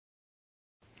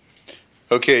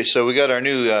Okay, so we got our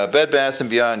new Bed Bath &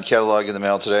 Beyond catalog in the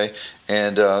mail today,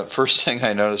 and first thing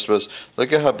I noticed was,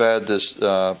 look at how bad this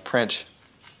print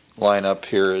line up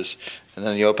here is. And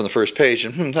then you open the first page,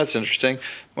 and that's interesting.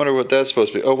 Wonder what that's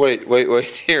supposed to be. Oh, wait,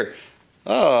 here.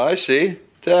 Oh, I see.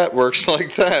 That works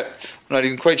like that. I'm not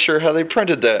even quite sure how they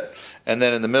printed that. And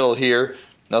then in the middle here,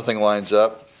 nothing lines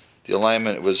up. The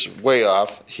alignment was way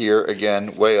off. Here,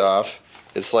 again, way off.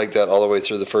 It's like that all the way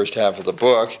through the first half of the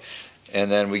book. And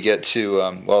then we get to,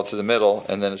 to the middle,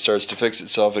 and then it starts to fix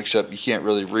itself, except you can't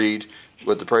really read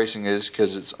what the pricing is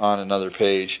because it's on another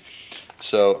page.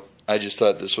 So I just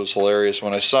thought this was hilarious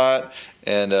when I saw it.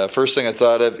 And first thing I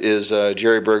thought of is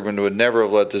Jerry Bergman would never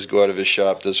have let this go out of his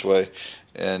shop this way.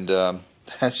 And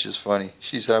that's just funny.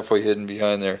 She's halfway hidden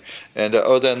behind there. And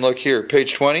then look here,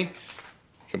 page 20.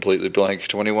 Completely blank.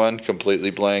 21, completely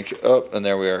blank. Oh, and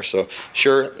there we are. So,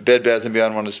 sure, Bed Bath &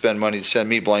 Beyond wanted to spend money to send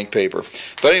me blank paper.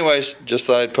 But anyways, just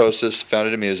thought I'd post this. Found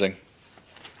it amusing.